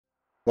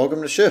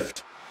Welcome to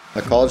Shift,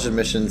 a college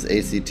admissions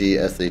ACT,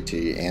 SAT,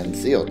 and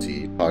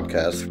CLT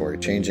podcast for a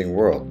changing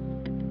world.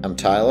 I'm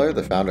Tyler,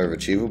 the founder of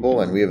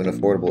Achievable, and we have an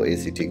affordable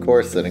ACT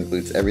course that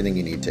includes everything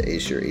you need to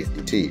ace your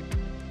ACT.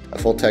 A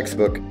full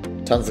textbook,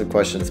 tons of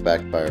questions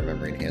backed by our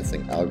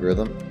memory-enhancing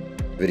algorithm,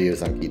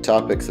 videos on key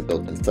topics, a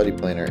built-in study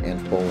planner,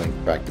 and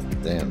full-length practice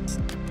exams.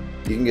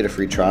 You can get a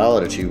free trial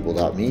at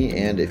achievable.me,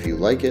 and if you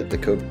like it, the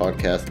code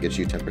podcast gets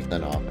you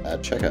 10% off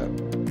at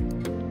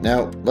checkout.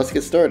 Now, let's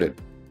get started.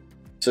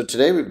 So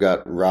today we've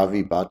got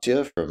Ravi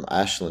Bhatia from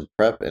Ashland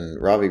Prep,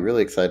 and Ravi,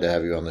 really excited to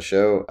have you on the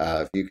show.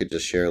 If you could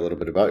just share a little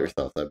bit about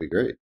yourself, that'd be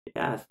great.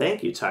 Yeah,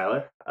 thank you,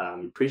 Tyler.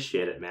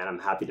 Appreciate it, man. I'm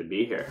happy to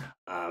be here.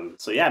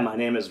 My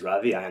name is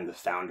Ravi. I am the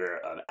founder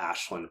of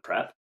Ashland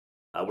Prep.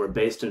 We're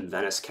based in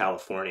Venice,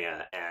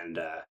 California, and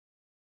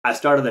I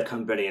started the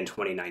company in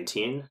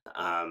 2019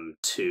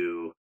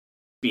 to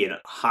be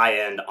a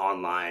high-end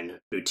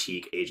online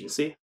boutique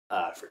agency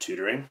for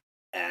tutoring,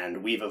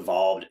 and we've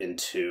evolved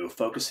into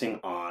focusing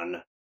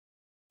on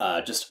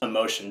just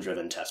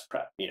emotion-driven test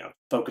prep,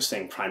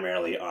 focusing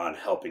primarily on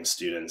helping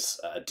students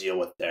deal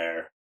with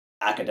their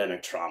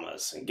academic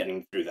traumas and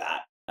getting through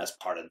that as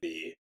part of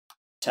the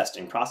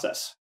testing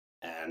process.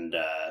 And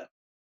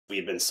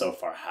we've been so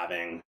far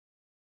having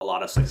a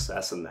lot of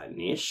success in that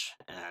niche.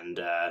 And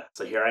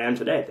so here I am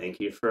today. Thank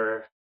you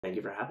for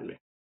having me.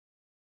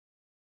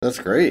 That's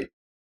great.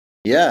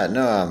 Yeah,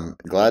 no, I'm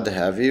glad to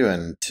have you.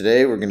 And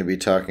today we're going to be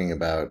talking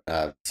about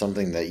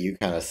something that you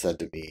kind of said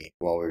to me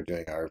while we were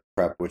doing our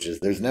prep, which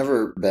is there's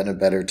never been a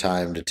better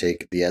time to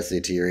take the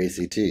SAT or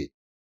ACT,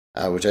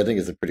 which I think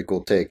is a pretty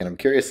cool take. And I'm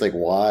curious,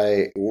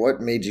 what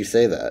made you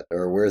say that,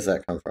 or where does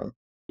that come from?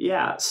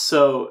 Yeah,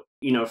 so,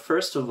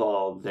 first of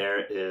all,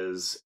 there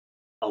is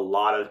a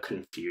lot of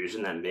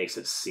confusion that makes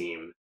it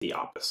seem the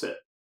opposite.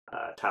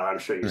 Tyler, I'm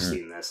sure you've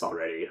seen this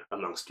already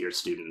amongst your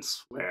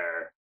students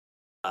where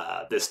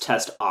this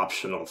test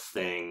optional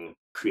thing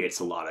creates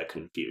a lot of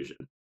confusion.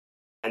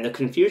 And the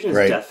confusion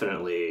is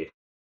definitely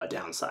a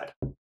downside,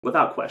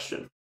 without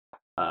question.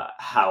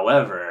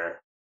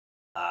 However,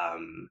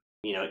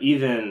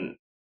 even,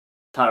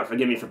 Tyler,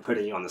 forgive me for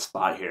putting you on the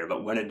spot here,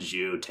 but when did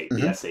you take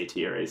the SAT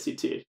or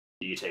ACT? Did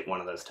you take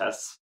one of those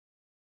tests?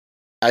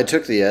 I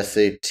took the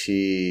SAT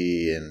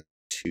in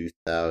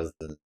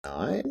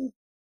 2009.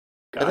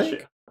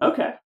 Gotcha.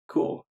 Okay,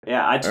 cool.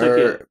 Yeah, I took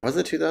it. Was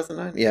it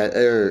 2009?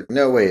 Yeah,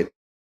 no, wait.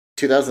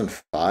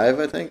 2005,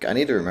 I think. I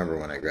need to remember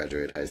when I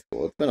graduated high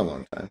school. It's been a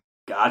long time.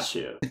 Got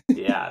you.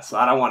 Yeah, so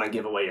I don't want to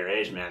give away your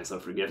age, man, so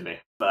forgive me.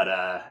 But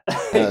no,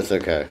 that's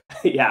okay.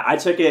 Yeah, I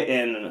took it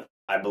in,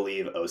 I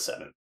believe,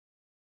 07.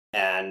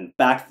 And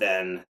back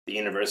then, the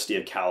University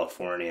of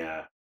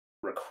California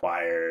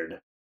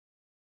required,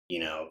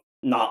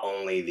 not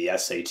only the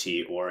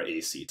SAT or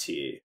ACT,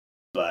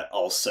 but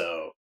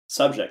also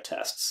subject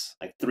tests,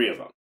 like 3 of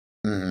them.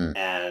 Mm-hmm.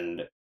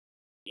 And,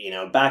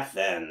 back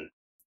then,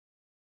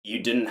 you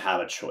didn't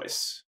have a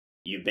choice.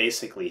 You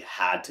basically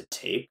had to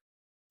take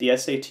the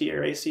SAT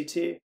or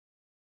ACT.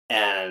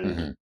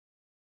 And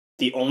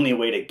the only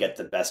way to get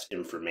the best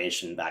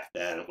information back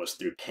then was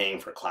through paying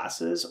for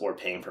classes or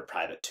paying for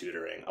private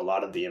tutoring. A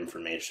lot of the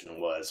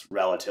information was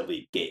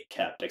relatively gate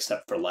kept,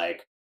 except for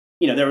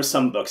there were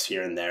some books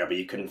here and there, but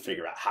you couldn't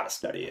figure out how to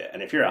study it.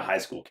 And if you're a high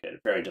school kid,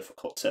 very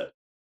difficult to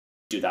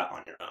do that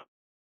on your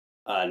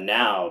own.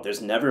 Now,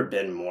 there's never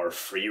been more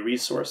free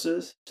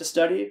resources to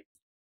study.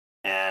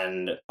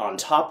 And on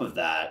top of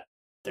that,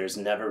 there's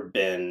never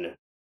been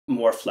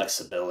more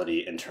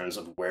flexibility in terms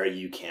of where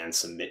you can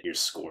submit your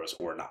scores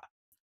or not.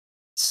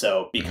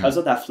 So because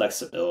of that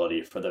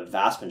flexibility, for the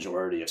vast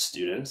majority of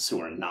students who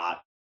are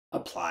not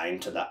applying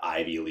to the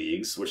Ivy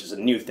Leagues, which is a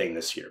new thing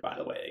this year, by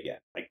the way, again,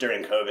 like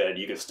during COVID,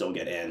 you could still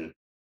get in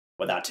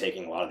without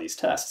taking a lot of these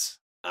tests.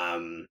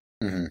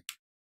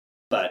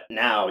 But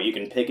now you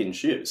can pick and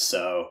choose.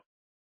 So,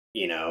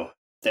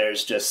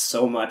 there's just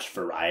so much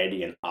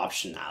variety and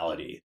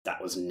optionality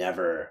that was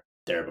never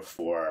there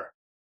before.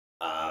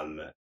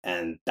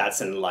 And that's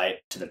in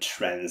light to the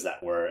trends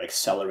that were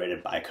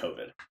accelerated by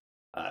COVID.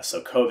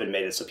 So COVID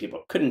made it so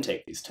people couldn't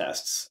take these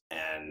tests,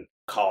 and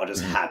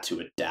colleges had to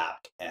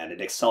adapt, and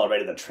it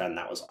accelerated the trend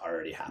that was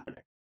already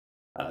happening.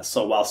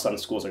 So while some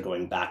schools are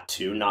going back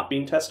to not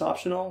being test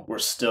optional, we're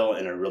still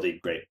in a really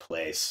great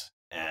place.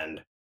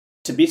 And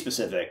to be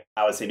specific,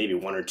 I would say maybe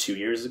 1 or 2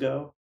 years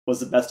ago was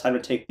the best time to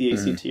take the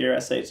ACT or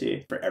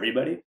SAT for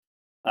everybody.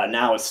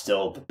 Now it's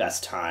still the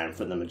best time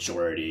for the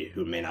majority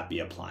who may not be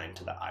applying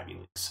to the Ivy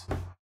Leagues.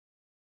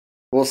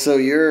 Well, so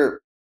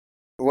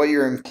what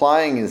you're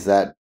implying is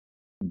that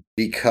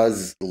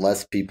because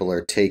less people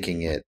are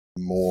taking it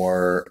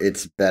more,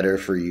 it's better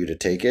for you to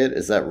take it?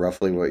 Is that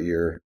roughly what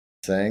you're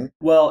saying?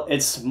 Well,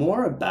 it's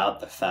more about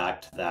the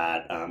fact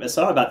that it's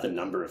not about the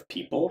number of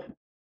people.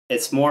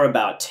 It's more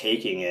about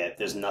taking it.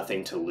 There's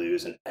nothing to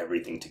lose and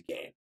everything to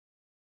gain.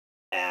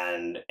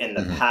 And in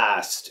the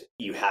past,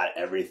 you had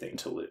everything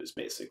to lose,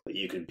 basically.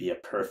 You could be a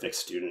perfect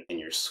student in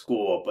your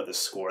school, but the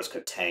scores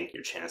could tank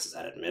your chances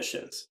at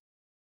admissions.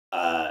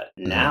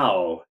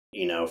 Now,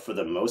 for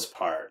the most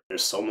part,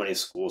 there's so many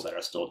schools that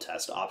are still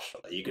test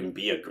optional that you can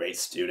be a great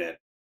student.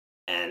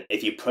 And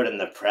if you put in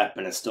the prep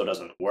and it still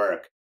doesn't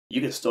work,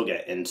 you can still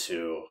get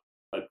into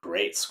a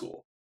great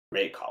school,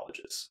 great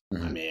colleges.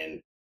 I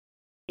mean,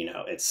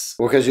 it's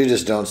Well, because you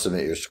just don't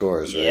submit your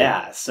scores, right?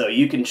 yeah. So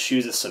you can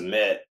choose to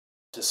submit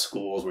to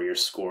schools where your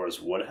scores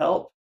would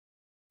help,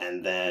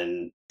 and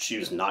then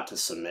choose not to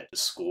submit to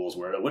schools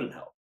where it wouldn't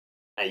help.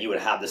 And you would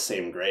have the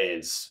same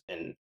grades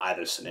in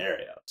either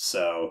scenario.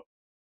 So,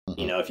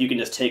 if you can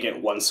just take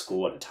it one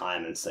school at a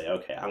time and say,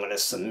 okay, I'm going to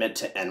submit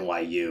to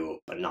NYU,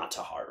 but not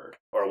to Harvard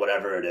or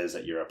whatever it is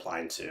that you're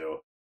applying to.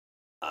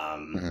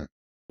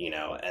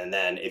 And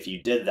then if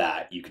you did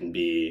that, you can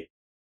be,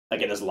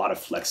 again, there's a lot of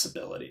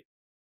flexibility.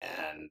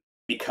 And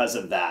because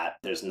of that,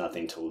 there's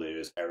nothing to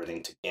lose,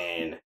 everything to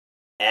gain.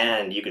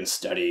 And you can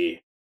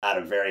study at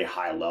a very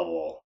high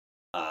level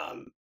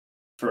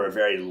for a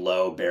very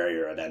low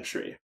barrier of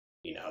entry.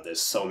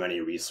 There's so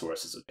many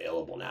resources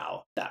available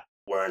now that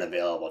weren't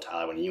available,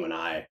 Tyler, when you and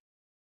I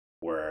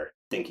were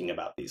thinking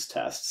about these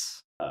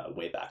tests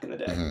way back in the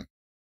day.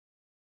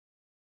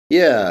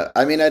 Yeah,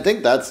 I mean, I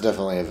think that's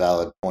definitely a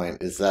valid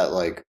point, is that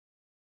like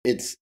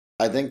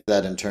I think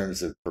that in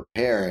terms of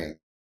preparing,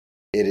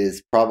 it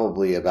is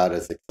probably about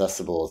as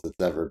accessible as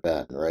it's ever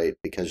been, right?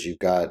 Because you've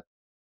got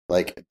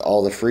like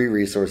all the free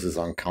resources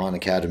on Khan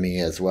Academy,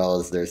 as well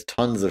as there's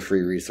tons of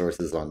free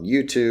resources on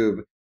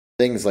YouTube,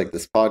 things like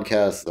this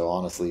podcast. Though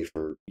honestly,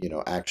 for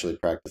actually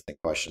practicing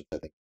questions, I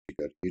think you should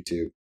go to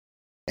YouTube.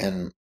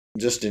 And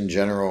just in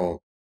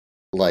general,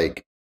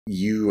 like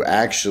you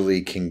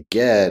actually can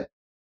get,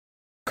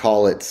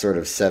 call it sort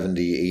of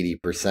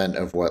 70-80%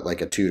 of what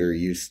like a tutor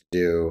used to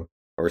do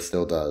or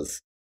still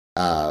does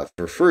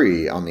for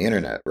free on the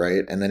internet,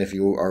 right? And then if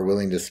you are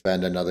willing to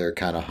spend another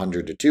kind of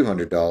 $100 to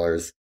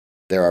 $200,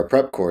 there are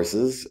prep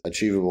courses.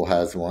 Achievable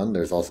has one.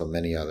 There's also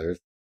many others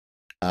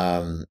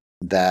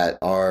that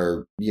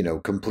are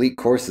complete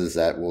courses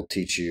that will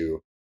teach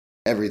you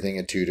everything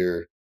a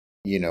tutor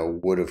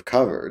would have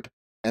covered.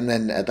 And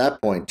then at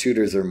that point,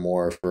 tutors are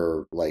more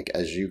for, like,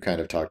 as you kind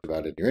of talked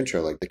about in your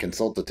intro, like the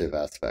consultative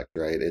aspect,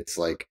 right? It's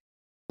like,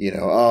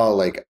 oh,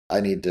 like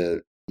I need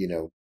to,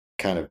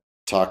 kind of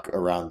talk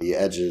around the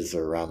edges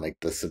or around like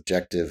the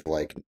subjective,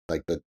 like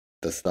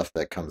the stuff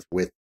that comes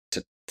with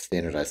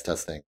standardized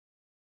testing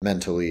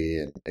mentally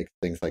and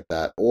things like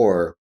that.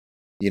 Or,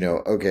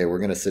 okay, we're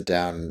going to sit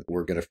down,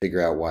 we're going to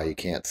figure out why you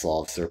can't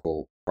solve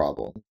circle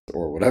problems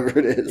or whatever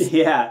it is.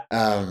 Yeah.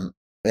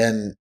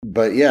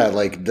 But yeah,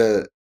 like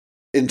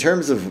in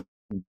terms of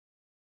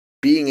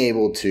being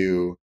able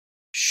to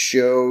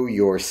show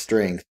your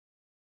strength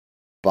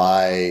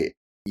by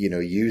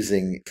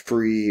using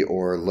free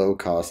or low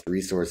cost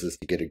resources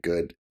to get a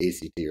good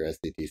ACT or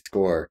SAT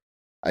score,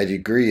 I'd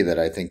agree that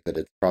I think that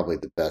it's probably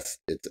the best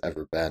it's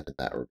ever been in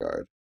that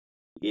regard.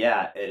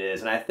 Yeah, it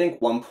is. And I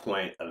think one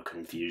point of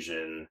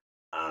confusion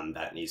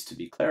that needs to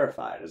be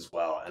clarified as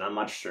well, and I'm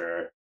not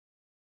sure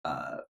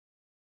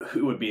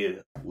who would be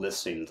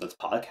listening to this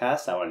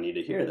podcast that would need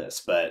to hear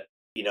this, but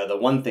the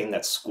one thing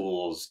that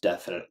schools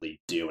definitely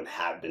do and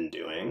have been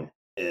doing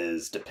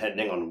is,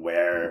 depending on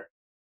where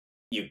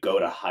you go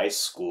to high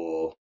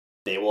school,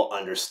 they will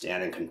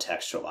understand and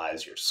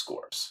contextualize your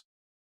scores.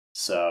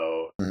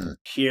 So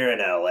here in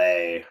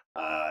LA,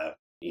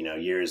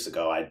 years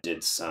ago, I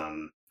did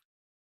some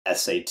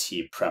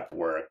SAT prep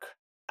work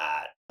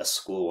at a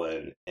school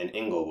in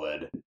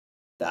Inglewood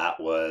that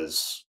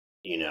was,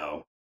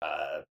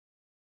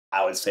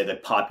 I would say the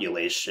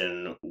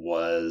population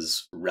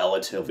was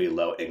relatively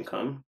low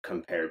income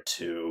compared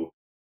to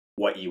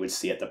what you would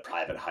see at the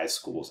private high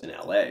schools in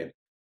LA.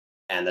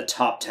 And the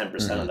top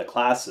 10% of the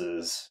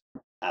classes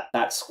at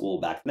that school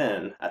back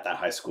then, at that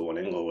high school in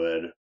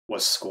Inglewood,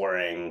 was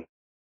scoring,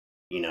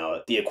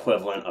 the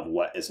equivalent of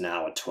what is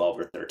now a 12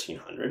 or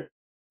 1300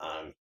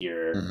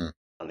 here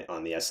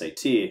on the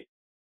SAT.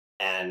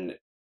 And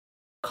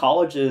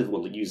colleges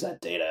will use that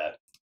data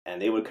and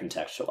they would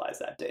contextualize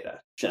that data.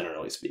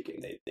 Generally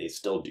speaking, they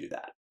still do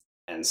that.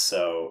 And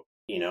so,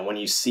 when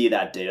you see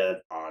that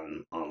data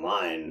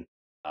online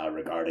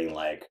regarding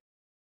like,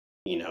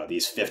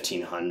 these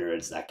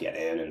 1500s that get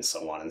in and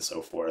so on and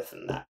so forth,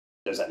 and that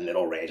there's that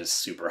middle range is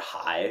super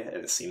high and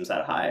it seems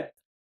that high.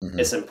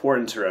 It's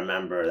important to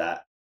remember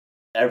that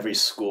every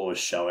school is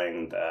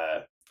showing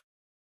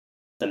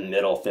the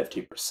middle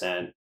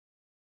 50%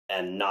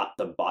 and not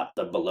the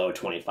below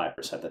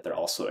 25% that they're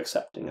also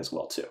accepting as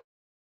well too.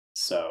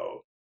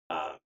 So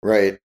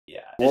right. Yeah.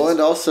 Well, and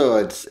also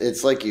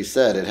it's like you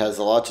said, it has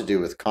a lot to do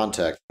with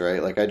context,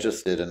 right? Like I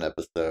just did an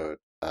episode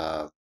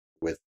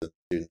with the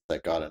students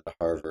that got into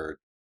Harvard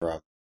from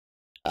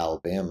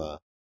Alabama,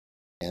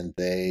 and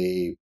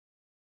they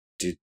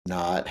did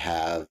not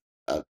have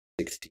a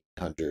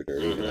 1600 or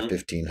even a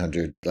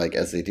 1500 like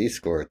SAT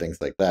score, things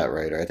like that,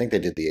 right? Or I think they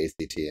did the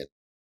ACT, and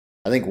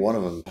I think one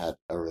of them had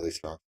a really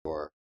strong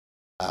score.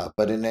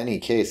 But in any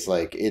case,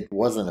 like it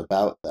wasn't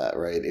about that,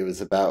 right? It was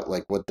about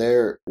like what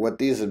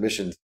these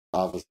admissions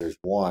officers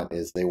want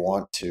is they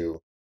want to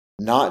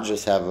not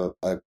just have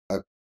a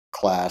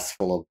class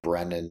full of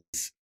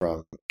Brennans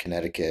from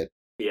Connecticut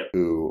Yep.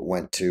 who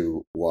went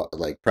to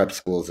like prep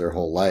schools their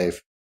whole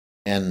life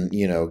and,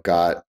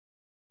 got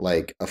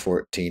like a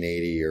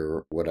 1480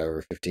 or whatever,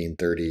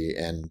 1530,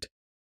 and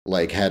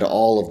like had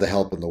all of the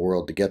help in the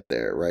world to get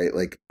there, right?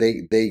 Like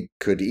they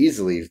could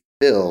easily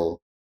fill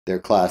their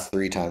class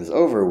 3 times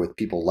over with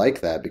people like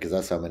that because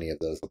that's how many of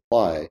those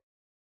apply.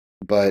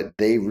 But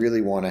they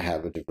really want to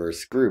have a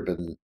diverse group,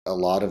 and a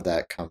lot of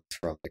that comes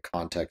from the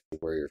context of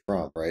where you're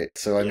from, right?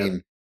 So I Yep.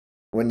 mean,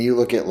 when you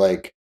look at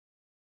like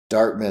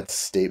Dartmouth's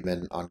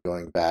statement on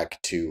going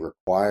back to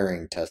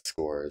requiring test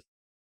scores,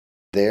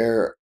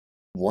 they're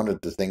one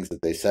of the things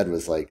that they said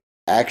was like,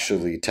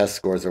 actually, test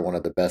scores are one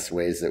of the best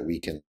ways that we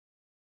can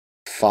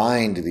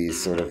find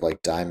these sort of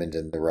like diamond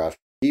in the rough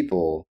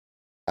people,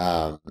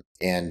 um,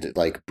 and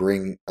like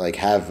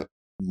have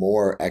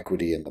more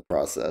equity in the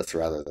process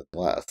rather than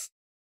less.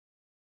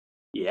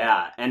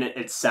 Yeah, and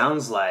it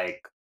sounds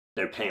like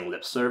they're paying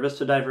lip service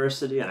to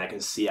diversity, and I can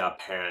see how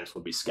parents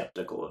will be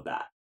skeptical of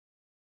that.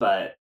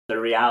 But the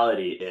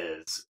reality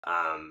is,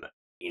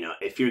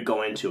 if you're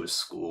going to a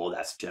school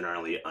that's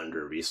generally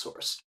under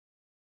resourced,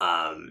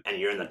 and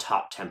you're in the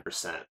top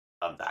 10%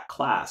 of that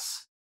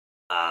class,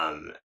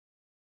 um,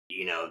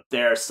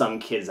 there are some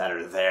kids that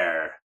are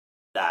there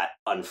that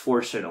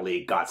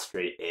unfortunately got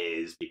straight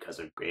A's because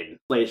of grade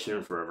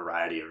inflation for a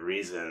variety of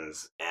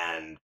reasons.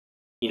 And,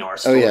 our Oh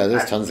story, yeah,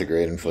 there's tons of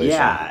grade inflation.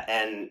 yeah.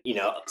 And,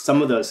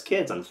 some of those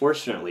kids,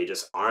 unfortunately,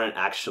 just aren't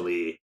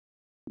actually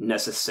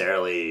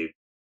necessarily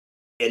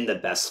in the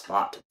best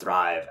spot to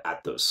thrive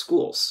at those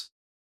schools.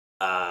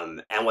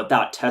 And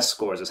without test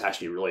scores, it's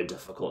actually really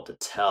difficult to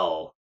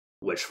tell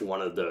which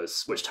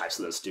types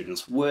of those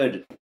students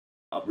would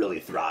really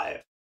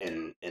thrive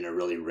in a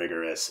really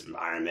rigorous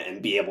environment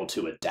and be able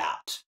to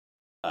adapt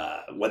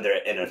when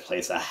they're in a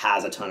place that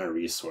has a ton of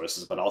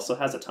resources, but also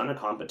has a ton of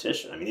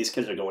competition. I mean, these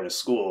kids are going to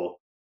school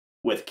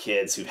with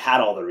kids who've had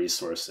all the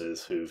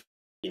resources, who've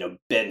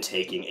been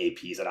taking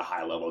APs at a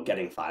high level,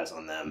 getting fives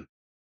on them,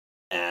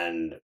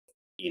 and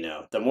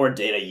the more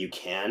data you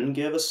can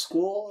give a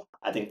school,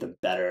 I think the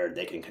better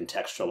they can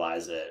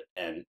contextualize it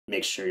and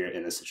make sure you're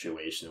in a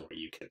situation where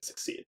you can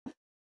succeed.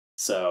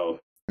 So,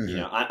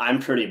 Hmm. I'm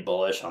pretty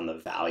bullish on the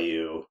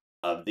value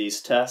of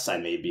these tests. I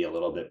may be a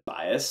little bit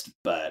biased,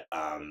 but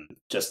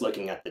just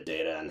looking at the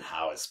data and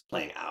how it's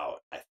playing out,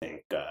 I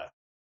think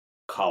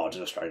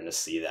colleges are starting to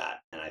see that.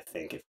 And I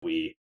think if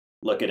we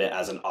look at it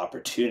as an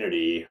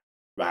opportunity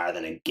rather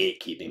than a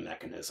gatekeeping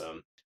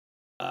mechanism,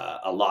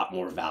 a lot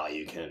more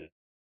value can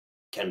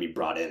be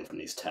brought in from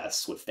these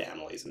tests with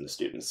families and the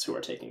students who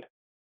are taking it.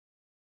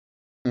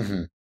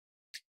 Hmm.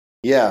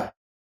 Yeah,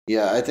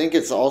 yeah. I think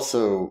it's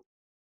also,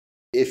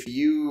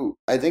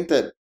 I think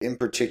that in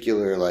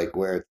particular, like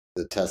where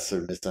the tests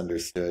are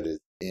misunderstood is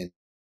in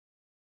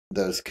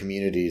those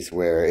communities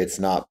where it's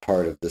not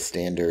part of the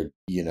standard,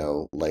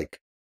 like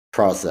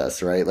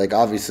process, right? Like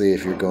obviously,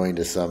 if you're going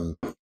to some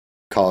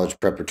college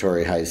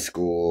preparatory high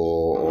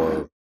school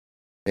or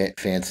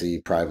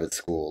fancy private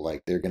school,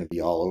 like they're going to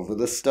be all over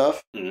this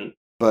stuff. Mm-hmm.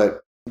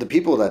 But the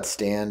people that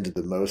stand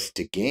the most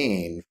to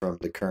gain from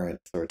the current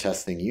sort of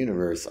testing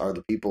universe are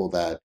the people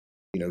that,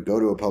 go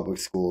to a public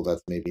school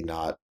that's maybe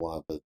not one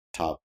of the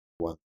top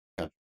one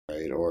country,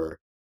 right? Or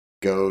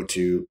go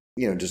to,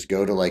 just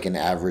go to like an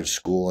average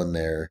school in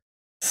their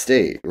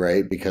state,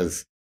 right?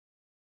 Because,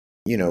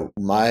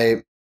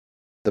 my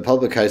the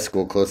public high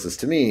school closest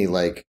to me,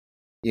 like,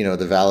 the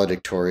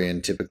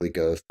valedictorian typically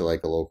goes to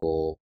like a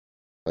local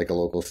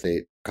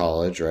state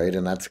college, right?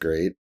 And that's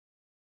great.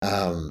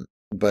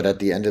 But at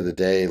the end of the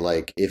day,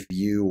 like if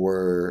you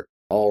were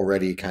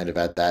already kind of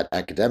at that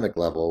academic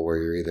level where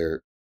you're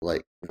either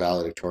like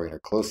valedictorian or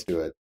close to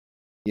it,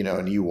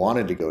 and you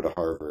wanted to go to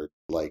Harvard,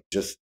 like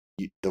just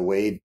the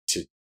way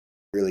to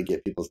really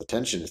get people's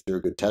attention is through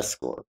a good test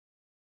score.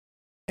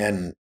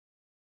 And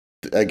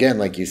again,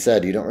 like you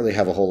said, you don't really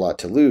have a whole lot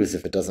to lose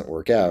if it doesn't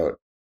work out.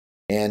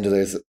 And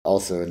there's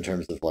also in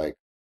terms of like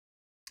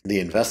the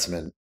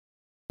investment,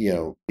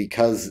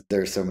 because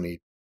there's so many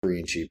free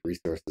and cheap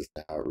resources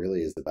now, it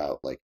really is about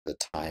like the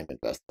time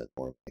investment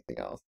more than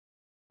anything else.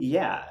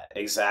 Yeah,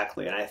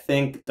 exactly. And I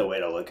think the way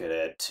to look at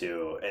it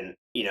too, and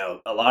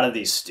a lot of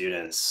these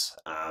students,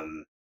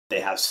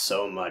 they have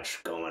so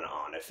much going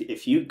on.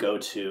 If you go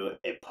to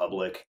a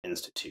public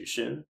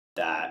institution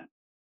that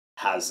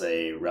has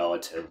a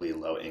relatively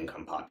low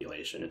income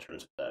population in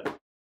terms of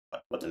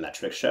what the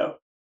metrics show,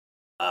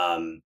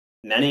 um,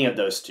 many of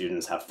those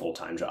students have full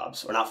time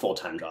jobs, or not full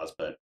time jobs,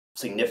 but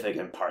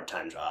significant part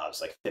time jobs,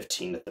 like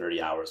 15 to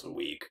 30 hours a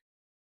week,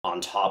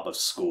 on top of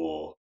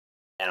school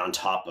and on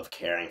top of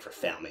caring for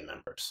family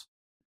members.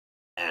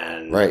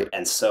 Right.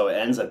 And so it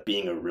ends up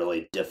being a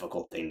really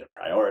difficult thing to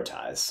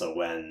prioritize. So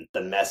when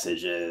the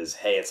message is,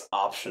 "Hey, it's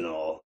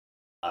optional,"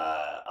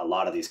 a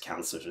lot of these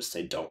counselors just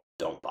say, "Don't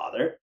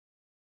bother."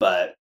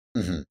 But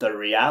Hmm. the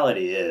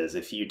reality is,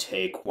 if you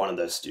take one of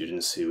those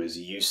students who is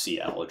UC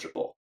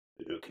eligible,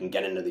 who can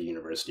get into the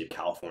University of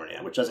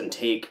California, which doesn't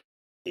take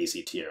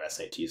ACT or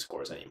SAT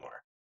scores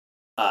anymore,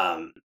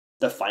 um,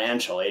 the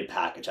financial aid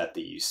package at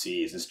the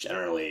UCs is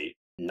generally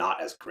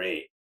not as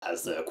great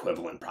as the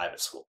equivalent private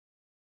school.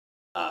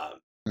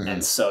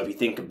 And so if you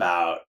think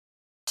about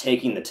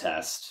taking the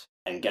test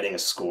and getting a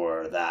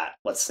score that,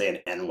 let's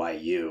say, an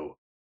NYU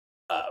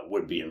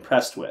would be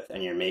impressed with,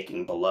 and you're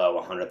making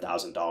below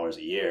 $100,000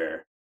 a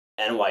year,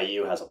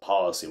 NYU has a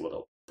policy where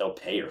they'll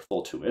pay your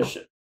full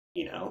tuition.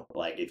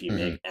 Like if you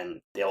make,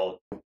 and they'll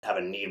have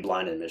a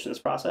need-blind admissions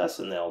process,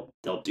 and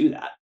they'll do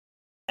that,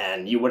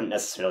 and you wouldn't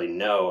necessarily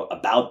know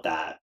about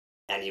that,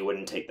 and you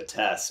wouldn't take the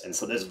test, and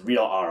so there's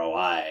real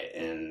ROI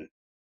in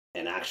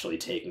actually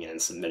taking it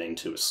and submitting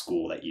to a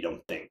school that you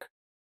don't think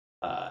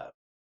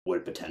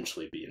would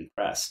potentially be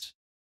impressed.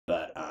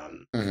 But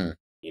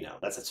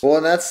that's well,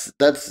 and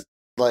that's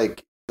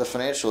like the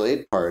financial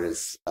aid part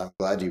is, I'm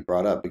glad you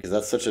brought up, because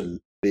that's such a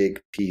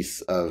big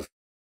piece of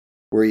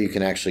where you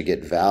can actually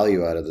get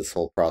value out of this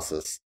whole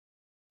process.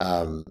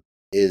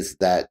 Is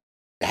that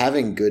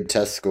having good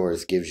test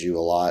scores gives you a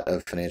lot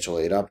of financial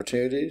aid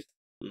opportunities,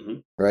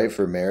 right?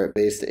 For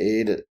merit-based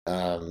aid,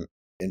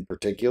 in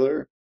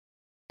particular.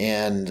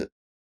 And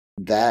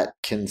that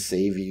can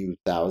save you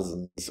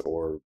thousands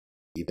or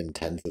even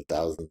tens of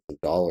thousands of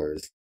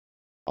dollars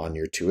on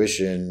your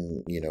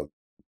tuition,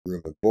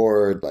 room and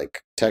board,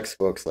 like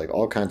textbooks, like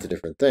all kinds of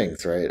different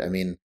things, right? I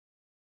mean,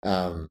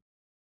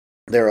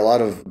 there are a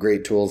lot of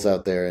great tools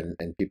out there,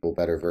 and people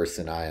better versed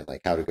than I in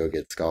like how to go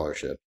get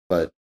scholarship.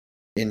 But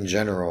in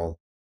general,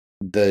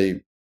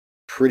 they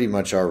pretty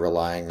much are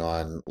relying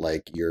on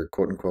like your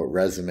quote unquote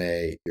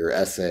resume, your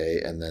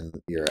essay, and then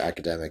your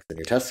academics and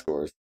your test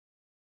scores.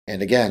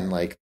 And again,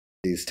 like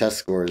these test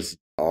scores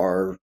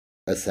are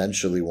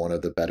essentially one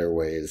of the better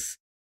ways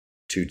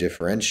to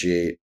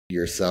differentiate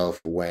yourself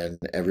when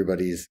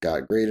everybody's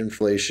got grade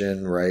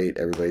inflation, right?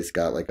 Everybody's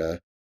got like a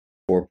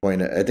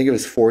 4.0. I think it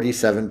was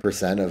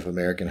 47% of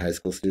American high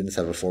school students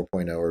have a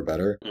 4.0 or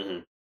better.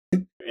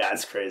 Yeah,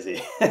 it's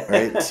crazy.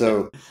 Right?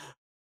 So,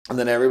 and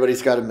then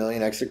everybody's got a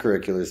million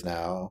extracurriculars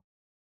now.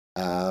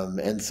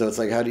 And so it's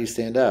like, how do you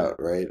stand out,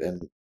 right?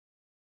 And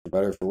for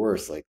better or for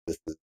worse, like this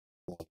is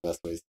one of the best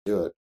ways to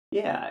do it.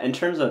 Yeah, in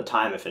terms of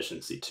time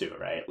efficiency too,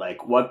 right?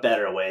 Like what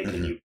better way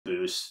can you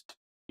boost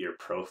your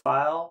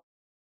profile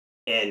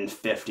in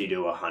 50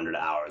 to 100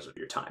 hours of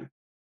your time,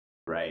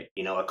 right?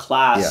 A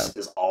class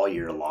is all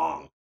year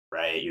long,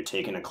 right? You're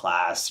taking a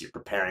class, you're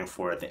preparing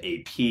for it, the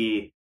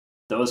AP.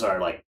 Those are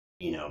like,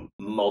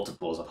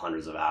 multiples of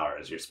hundreds of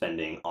hours you're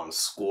spending on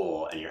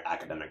school and your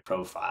academic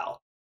profile.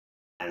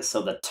 And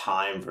so the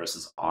time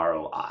versus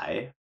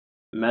ROI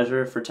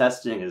measure for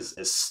testing is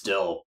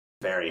still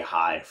very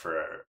high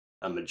for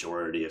a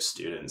majority of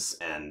students.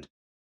 And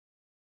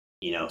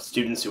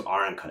students who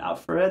aren't cut out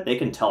for it, they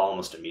can tell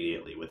almost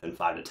immediately within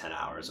 5 to 10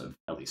 hours of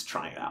at least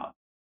trying it out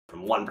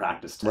from one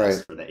practice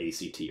test for the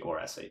ACT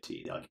or SAT.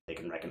 They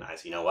can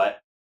recognize, you know what,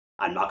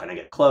 I'm not going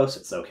to get close,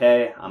 it's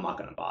okay, I'm not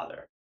going to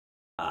bother.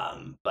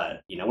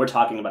 But we're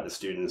talking about the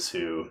students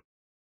who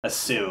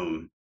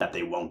assume that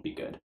they won't be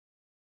good.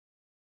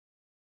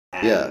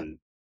 And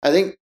I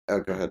think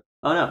go ahead.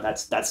 Oh no,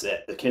 that's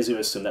it. The kids who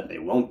assume that they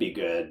won't be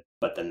good,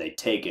 but then they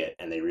take it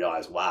and they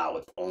realize, wow,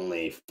 with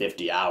only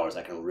 50 hours,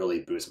 I can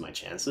really boost my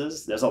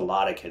chances. There's a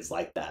lot of kids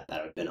like that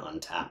have been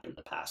untapped in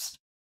the past,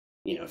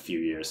 few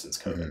years since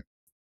COVID.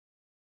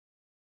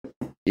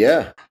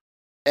 Yeah.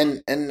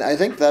 And I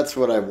think that's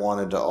what I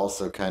wanted to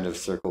also kind of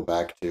circle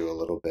back to a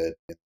little bit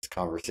in this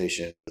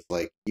conversation. It's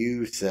like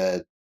you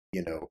said,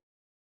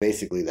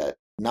 basically that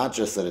not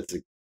just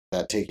that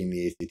that taking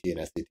the ACT and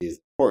SAT is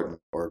important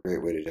or a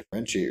great way to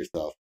differentiate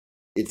yourself.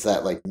 It's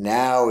that like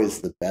now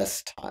is the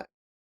best time.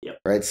 Yep.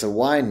 Right. So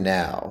why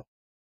now?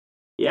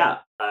 Yeah.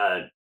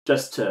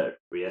 Just to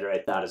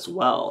reiterate that as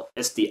well,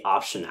 it's the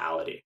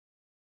optionality.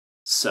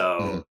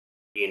 So,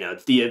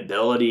 the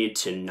ability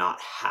to not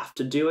have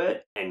to do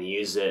it and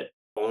use it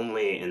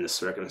only in the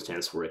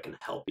circumstance where it can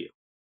help you.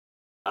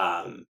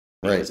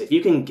 Because if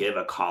you can give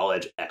a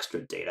college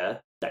extra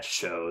data that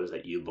shows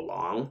that you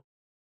belong,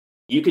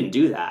 you can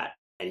do that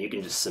and you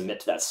can just submit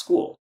to that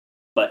school.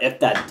 But if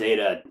that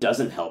data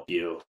doesn't help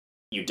you,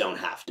 you don't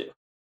have to.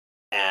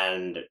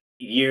 And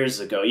years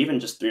ago, even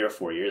just 3 or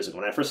 4 years ago,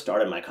 when I first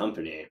started my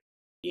company,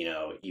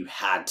 you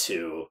had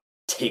to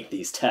take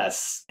these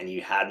tests and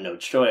you had no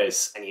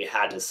choice and you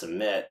had to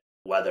submit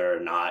whether or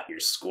not your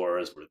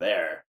scores were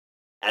there.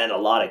 And in a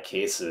lot of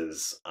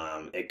cases,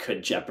 it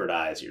could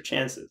jeopardize your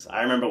chances.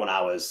 I remember when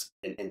I was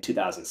in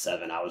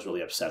 2007, I was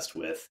really obsessed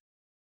with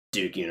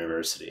Duke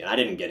University, and I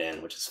didn't get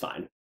in, which is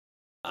fine.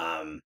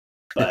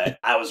 But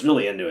I was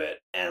really into it,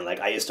 and like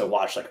I used to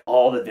watch like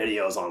all the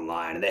videos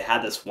online, and they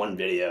had this one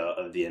video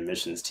of the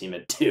admissions team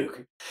at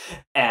Duke,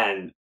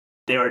 and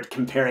they were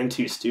comparing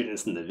two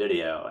students in the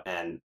video,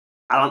 and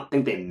I don't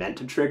think they meant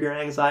to trigger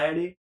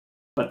anxiety,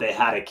 but they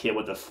had a kid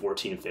with a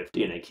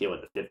 1450 and a kid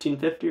with a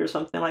 1550 or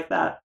something like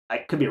that. I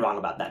could be wrong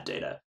about that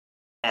data.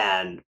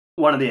 And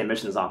one of the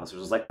admissions officers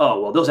was like, oh,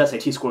 well, those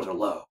SAT scores are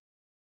low.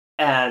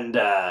 And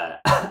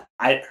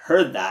I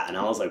heard that and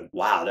I was like,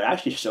 wow, they're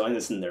actually showing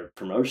this in their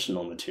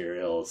promotional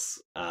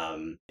materials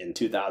in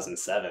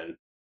 2007.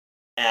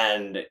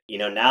 And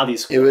now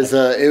these It schools,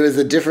 was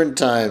a different it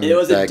time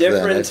was a back then. I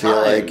different feel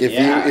like time.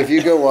 Yeah. if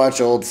you go watch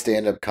old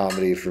stand up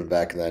comedy from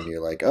back then,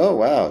 you're like, oh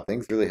wow,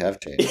 things really have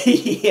changed.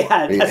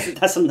 Yeah, We-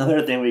 that's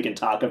another thing we can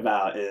talk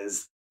about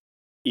is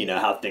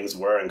how things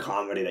were in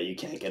comedy that you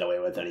can't get away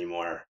with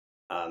anymore.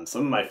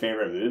 Some of my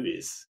favorite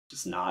movies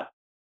just no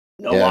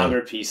yeah,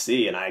 longer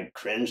PC, and I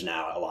cringe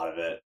now at a lot of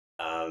it,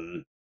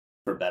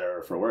 for better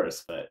or for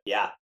worse. But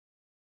yeah,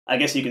 I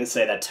guess you can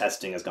say that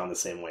testing has gone the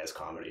same way as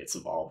comedy. It's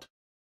evolved.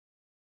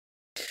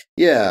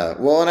 yeah.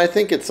 Well, and I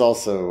think it's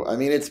also, I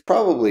mean, it's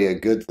probably a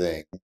good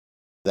thing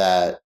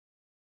that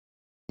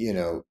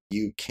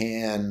you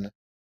can,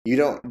 you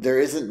don't, there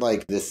isn't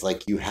like this,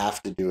 like you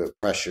have to do it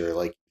pressure.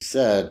 Like you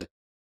said,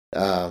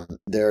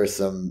 there are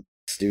some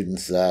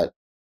students that,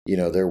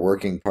 they're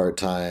working part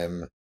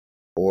time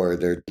or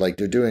they're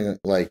doing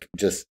like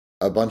just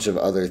a bunch of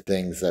other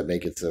things that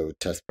make it so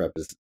test prep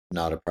is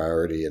not a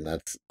priority. And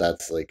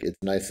that's like, it's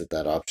nice that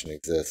that option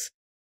exists.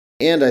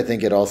 And I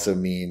think it also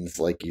means,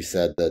 like you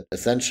said, that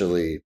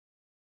essentially,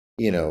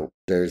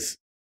 there's,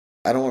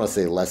 I don't want to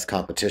say less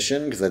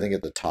competition because I think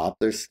at the top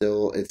it's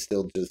still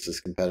just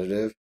as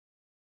competitive.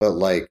 But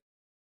like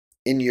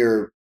in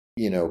your,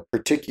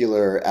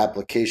 particular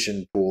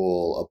application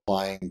pool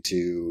applying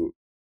to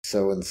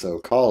so and so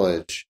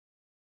college,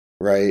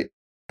 right?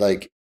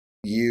 Like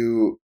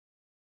you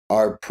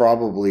are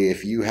probably,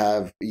 if you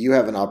have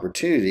an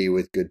opportunity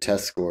with good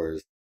test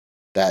scores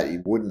that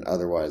you wouldn't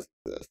otherwise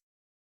exist.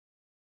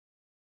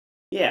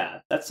 Yeah,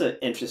 that's an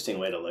interesting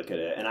way to look at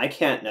it, and I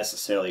can't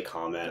necessarily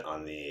comment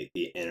on the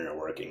inner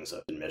workings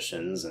of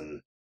admissions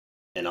and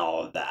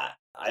all of that.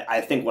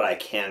 I think what I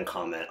can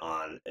comment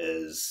on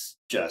is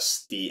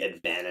just the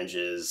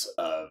advantages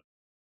of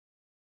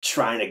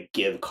trying to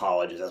give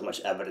colleges as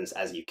much evidence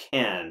as you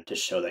can to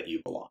show that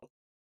you belong.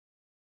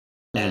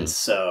 And Mm,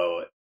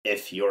 so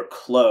if you're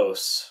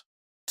close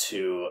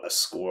to a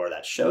score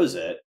that shows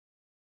it,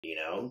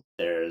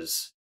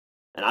 there's,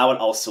 and I would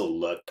also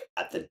look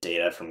at the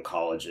data from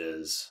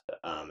colleges.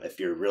 If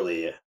you're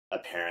really a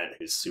parent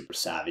who's super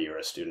savvy or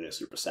a student who's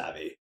super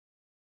savvy,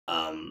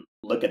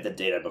 look at the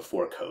data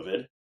before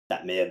COVID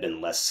that may have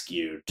been less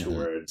skewed mhm.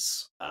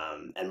 towards,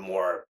 and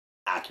more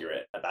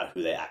accurate about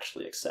who they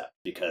actually accept.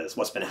 Because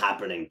what's been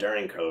happening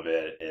during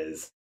COVID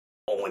is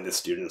only the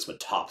students with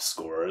top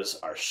scores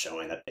are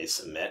showing that they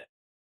submit.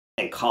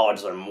 And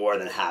colleges are more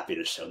than happy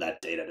to show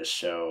that data to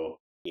show,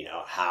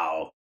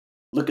 how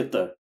look at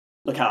the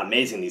look how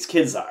amazing these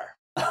kids are.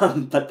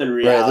 But the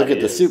Right, look reality at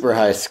the is, super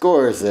high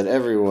scores that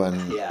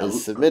everyone yeah,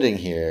 is submitting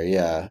here.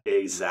 Yeah.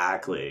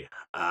 exactly.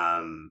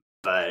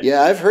 But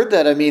Yeah, I've heard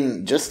that. I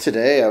mean, just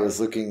today I was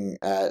looking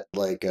at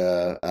like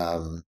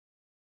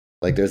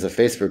there's a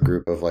Facebook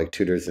group of like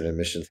tutors and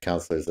admissions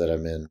counselors that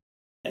I'm in,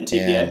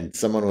 NTPA. and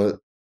someone was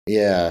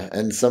yeah,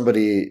 and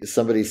somebody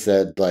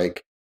said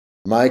like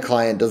my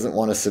client doesn't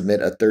want to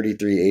submit a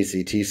 33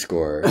 ACT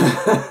score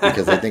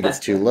because they think it's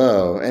too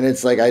low. And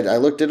it's like I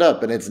looked it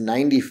up and it's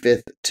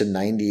 95th to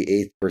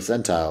 98th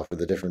percentile for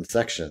the different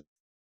sections.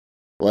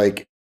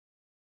 Like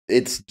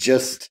it's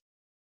just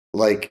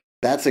like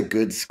that's a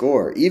good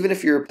score. Even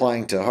if you're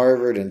applying to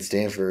Harvard and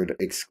Stanford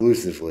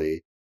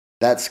exclusively,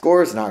 that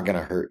score is not going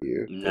to hurt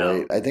you, right?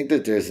 No. I think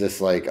that there's this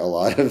like a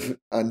lot of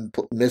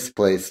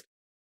misplaced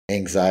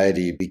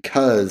anxiety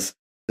because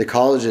the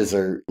colleges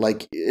are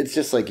like it's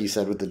just like you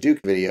said with the Duke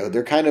video.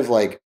 They're kind of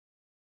like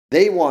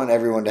they want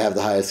everyone to have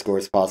the highest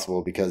scores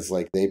possible because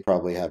like they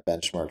probably have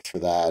benchmarks for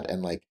that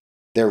and like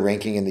their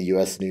ranking in the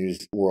US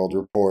News World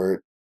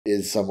Report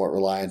is somewhat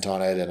reliant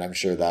on it and I'm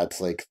sure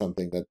that's like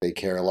something that they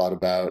care a lot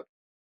about.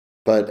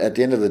 But at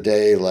the end of the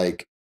day,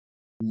 like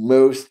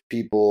most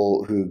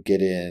people who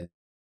get in,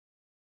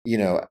 you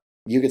know,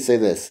 you could say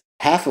this,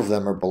 half of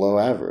them are below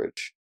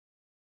average.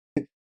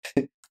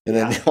 And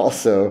then Yeah.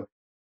 also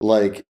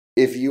like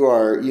if you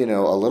are,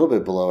 a little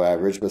bit below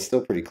average but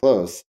still pretty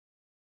close,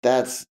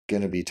 that's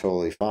going to be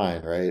totally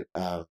fine, right?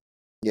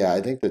 Yeah,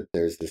 I think that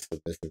there's just some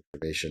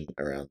misinformation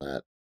around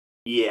that.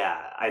 Yeah,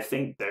 I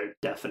think there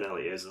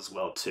definitely is as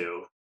well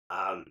too.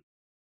 Um,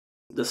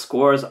 the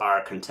scores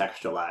are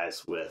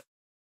contextualized with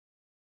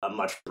a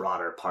much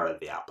broader part of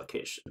the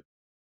application.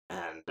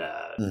 And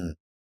Mm,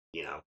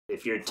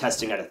 if you're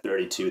testing at a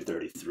 32,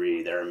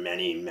 33, there are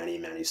many, many,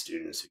 many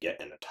students who get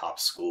into top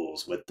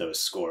schools with those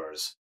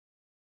scores.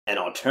 And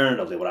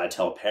alternatively, what I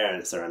tell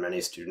parents, there are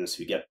many students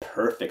who get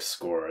perfect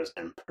scores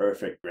and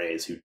perfect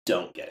grades who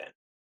don't get in.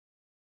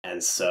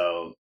 And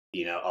so,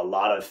 a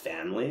lot of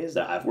families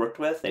that I've worked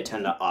with, they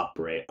tend to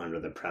operate under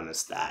the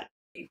premise that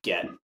you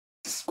get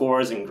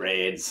scores and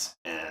grades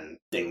and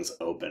things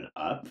open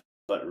up.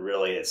 But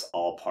really, it's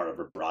all part of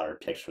a broader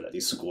picture that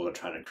these schools are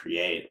trying to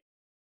create.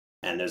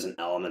 And there's an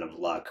element of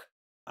luck,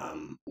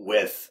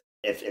 with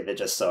if it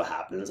just so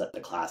happens that the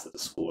class that the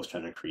school is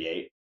trying to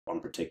create one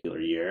particular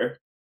year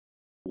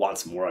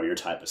wants more of your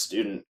type of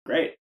student,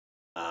 great.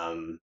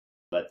 Um,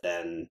 but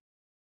then,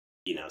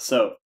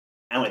 so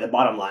anyway, the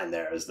bottom line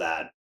there is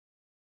that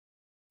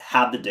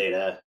have the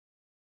data,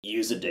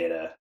 use the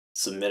data,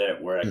 submit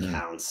it where it mhm.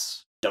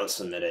 counts. Don't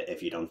submit it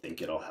if you don't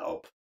think it'll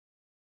help.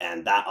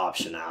 And that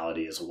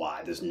optionality is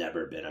why there's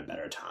never been a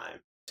better time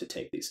to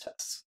take these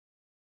tests.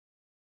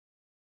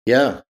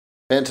 Yeah,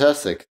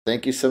 fantastic.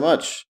 Thank you so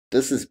much.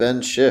 This has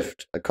been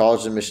Shift, a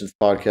college admissions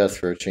podcast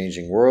for a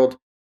changing world,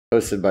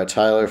 hosted by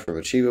Tyler from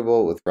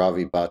Achievable with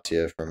Ravi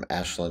Bhatia from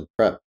Ashland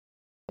Prep.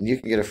 And you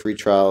can get a free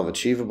trial of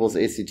Achievable's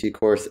ACT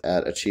course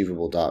at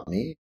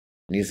achievable.me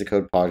and use the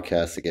code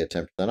podcast to get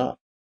 10% off.